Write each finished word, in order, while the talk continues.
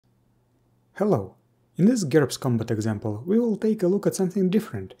Hello! In this GURPS combat example, we will take a look at something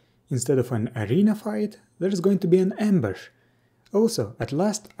different. Instead of an arena fight, there is going to be an ambush. Also, at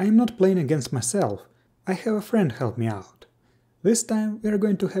last, I am not playing against myself, I have a friend help me out. This time we are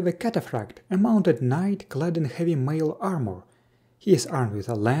going to have a Cataphract, a mounted knight clad in heavy mail armor. He is armed with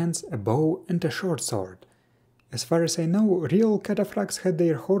a lance, a bow and a short sword. As far as I know, real Cataphracts had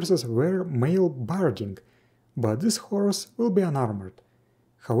their horses wear mail barding, but this horse will be unarmored.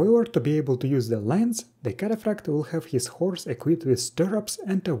 However, to be able to use the lance, the Cataphract will have his horse equipped with stirrups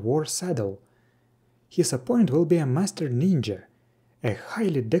and a war saddle. His opponent will be a master ninja, a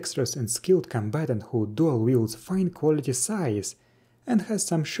highly dexterous and skilled combatant who dual wields fine quality sais and has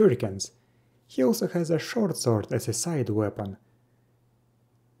some shurikens. He also has a short sword as a side weapon.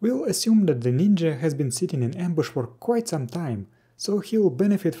 We'll assume that the ninja has been sitting in ambush for quite some time, so he'll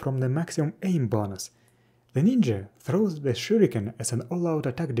benefit from the maximum aim bonus. The ninja throws the shuriken as an all-out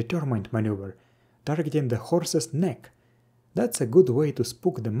attack determined maneuver, targeting the horse's neck. That's a good way to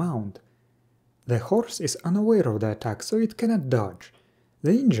spook the mount. The horse is unaware of the attack, so it cannot dodge.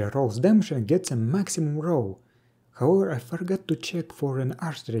 The ninja rolls damage and gets a maximum roll. However, I forgot to check for an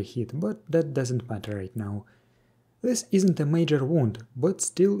archery hit, but that doesn't matter right now. This isn't a major wound, but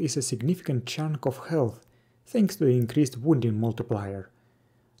still is a significant chunk of health, thanks to the increased wounding multiplier.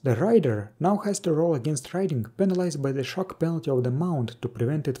 The rider now has to roll against riding, penalized by the shock penalty of the mount to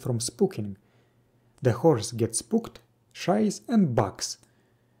prevent it from spooking. The horse gets spooked, shies and bucks.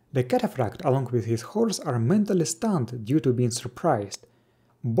 The Cataphract along with his horse are mentally stunned due to being surprised.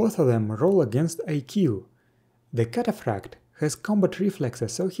 Both of them roll against IQ. The Cataphract has combat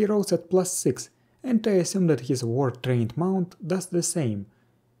reflexes, so he rolls at +6, and I assume that his war-trained mount does the same.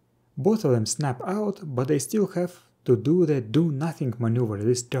 Both of them snap out, but they still have to do the do-nothing maneuver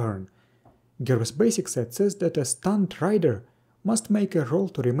this turn. GURPS basic set says that a stunned rider must make a roll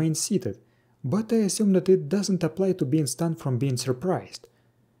to remain seated, but I assume that it doesn't apply to being stunned from being surprised.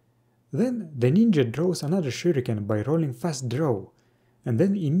 Then the ninja draws another shuriken by rolling fast draw, and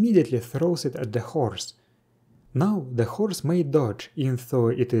then immediately throws it at the horse. Now the horse may dodge, even though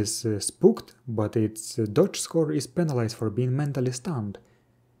it is spooked, but its dodge score is penalized for being mentally stunned.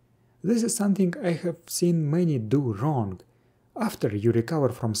 This is something I have seen many do wrong. After you recover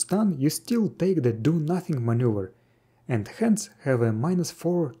from stun, you still take the do-nothing maneuver, and hence have a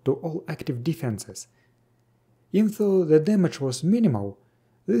 -4 to all active defenses. Even though the damage was minimal,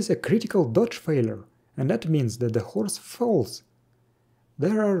 this is a critical dodge failure, and that means that the horse falls.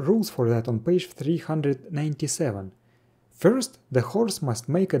 There are rules for that on page 397. First, the horse must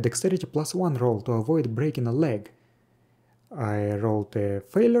make a dexterity +1 roll to avoid breaking a leg. I rolled a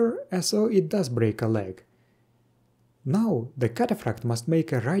failure, so it does break a leg. Now the Cataphract must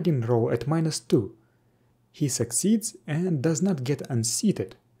make a riding roll at -2. He succeeds and does not get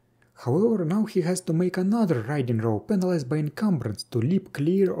unseated. However, now he has to make another riding roll penalized by encumbrance to leap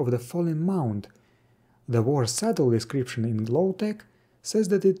clear of the fallen mount. The war saddle description in low tech says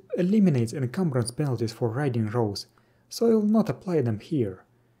that it eliminates encumbrance penalties for riding rolls, so I will not apply them here.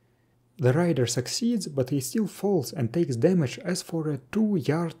 The rider succeeds, but he still falls and takes damage as for a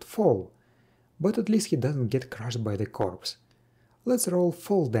 2-yard fall, but at least he doesn't get crushed by the corpse. Let's roll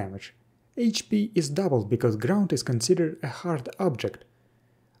fall damage. HP is doubled because ground is considered a hard object.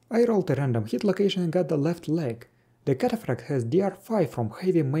 I rolled a random hit location and got the left leg. The Cataphract has DR5 from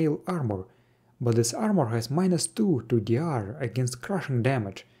heavy mail armor, but this armor has -2 to DR against crushing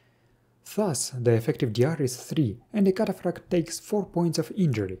damage. Thus, the effective DR is 3, and the Cataphract takes 4 points of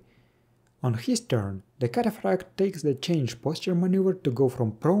injury. On his turn, the Cataphract takes the change posture maneuver to go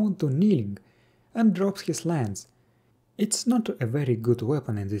from prone to kneeling, and drops his lance. It's not a very good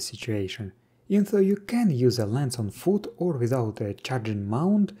weapon in this situation, even though you can use a lance on foot or without a charging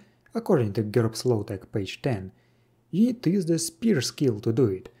mount, according to GURPS Low-Tech page 10. You need to use the spear skill to do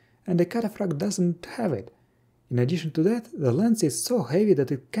it, and the Cataphract doesn't have it. In addition to that, the lance is so heavy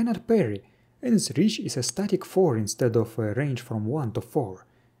that it cannot parry, and its reach is a static 4 instead of a range from 1 to 4.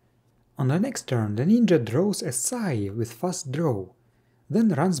 On the next turn, the ninja draws a sai with fast draw, then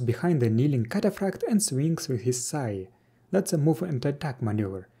runs behind the kneeling Cataphract and swings with his sai. That's a move and attack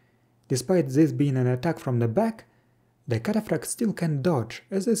maneuver. Despite this being an attack from the back, the Cataphract still can dodge,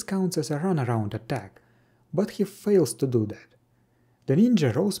 as this counts as a runaround attack, but he fails to do that. The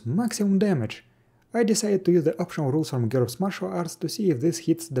ninja rolls maximum damage. I decided to use the optional rules from GURPS Martial Arts to see if this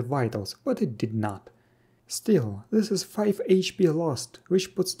hits the vitals, but it did not. Still, this is 5 HP lost,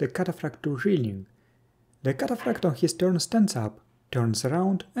 which puts the Cataphract to reeling. The Cataphract on his turn stands up, turns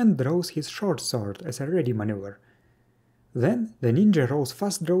around and draws his short sword as a ready maneuver. Then the ninja rolls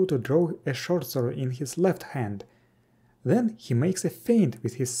fast draw to draw a short sword in his left hand. Then he makes a feint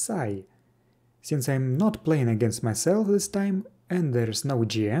with his sai. Since I'm not playing against myself this time and there's no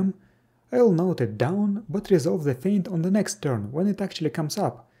GM, I'll note it down but resolve the feint on the next turn when it actually comes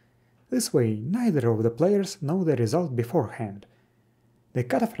up. This way neither of the players know the result beforehand. The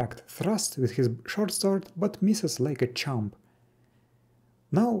Cataphract thrusts with his short sword but misses like a chump.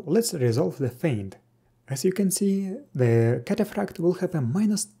 Now let's resolve the feint. As you can see, the Cataphract will have a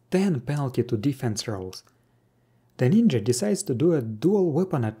 -10 penalty to defense rolls. The ninja decides to do a dual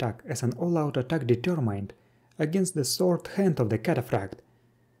weapon attack as an all-out attack determined against the sword hand of the Cataphract.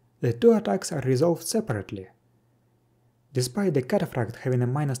 The two attacks are resolved separately. Despite the Cataphract having a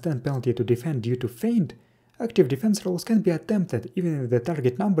 -10 penalty to defend due to feint, active defense rolls can be attempted even if the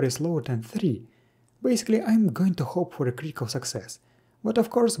target number is lower than 3. Basically, I'm going to hope for a critical success, but of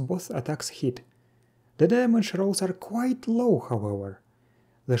course both attacks hit. The damage rolls are quite low, however.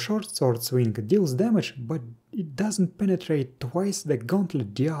 The short sword swing deals damage, but it doesn't penetrate twice the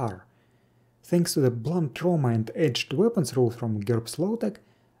gauntlet DR. Thanks to the blunt trauma and edged weapons rule from GURPS low-tech,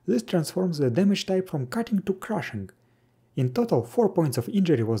 this transforms the damage type from cutting to crushing. In total, 4 points of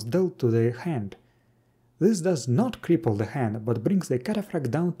injury was dealt to the hand. This does not cripple the hand, but brings the Cataphract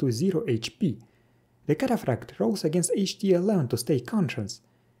down to 0 HP. The Cataphract rolls against HT 11 to stay conscious.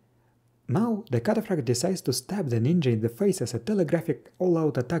 Now, the Cataphract decides to stab the ninja in the face as a telegraphic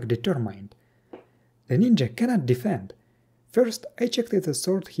all-out attack determined. The ninja cannot defend. First, I checked if the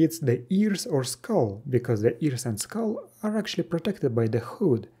sword hits the ears or skull, because the ears and skull are actually protected by the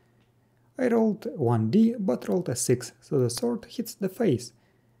hood. I rolled 1d but rolled a 6, so the sword hits the face.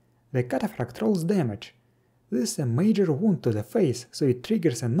 The Cataphract rolls damage. This is a major wound to the face, so it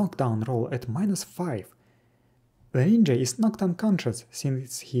triggers a knockdown roll at -5. The ninja is knocked unconscious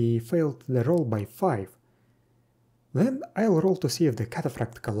since he failed the roll by 5. Then I'll roll to see if the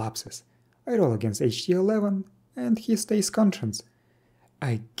Cataphract collapses. I roll against HT 11 and he stays conscious.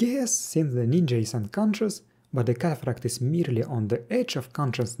 I guess since the ninja is unconscious, but the Cataphract is merely on the edge of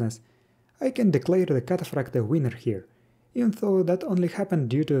consciousness, I can declare the Cataphract a winner here, even though that only happened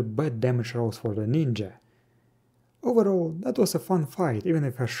due to bad damage rolls for the ninja. Overall, that was a fun fight, even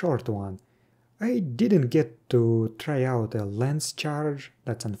if a short one. I didn't get to try out a lance charge,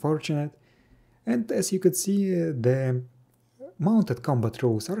 that's unfortunate, and as you could see, the mounted combat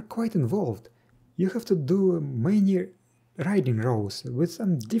rules are quite involved. You have to do many riding rows with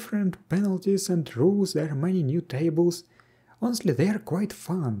some different penalties and rules. There are many new tables. Honestly, they are quite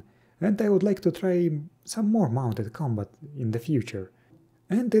fun, and I would like to try some more mounted combat in the future.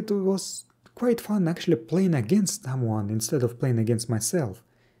 And it was quite fun actually playing against someone instead of playing against myself.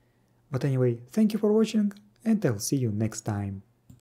 But anyway, thank you for watching, and I'll see you next time.